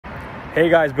Hey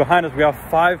guys, behind us we have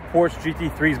 5 Porsche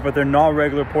GT3s, but they're not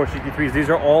regular Porsche GT3s. These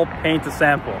are all paint to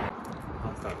sample.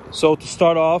 So to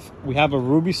start off, we have a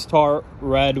Ruby Star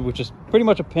Red, which is pretty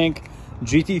much a pink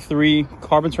GT3,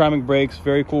 carbon ceramic brakes,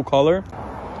 very cool color.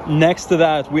 Next to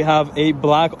that, we have a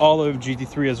black olive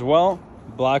GT3 as well,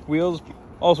 black wheels,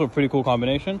 also a pretty cool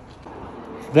combination.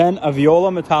 Then a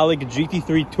Viola metallic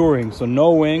GT3 Touring, so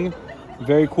no wing,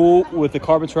 very cool with the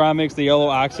carbon ceramics, the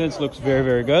yellow accents, looks very,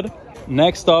 very good.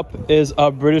 Next up is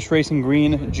a British Racing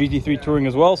Green GT3 Touring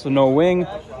as well, so no wing,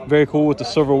 very cool with the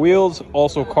silver wheels,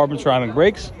 also carbon ceramic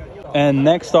brakes. And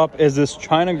next up is this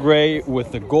China Gray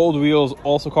with the gold wheels,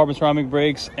 also carbon ceramic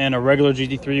brakes, and a regular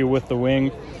GT3 with the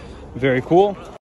wing, very cool.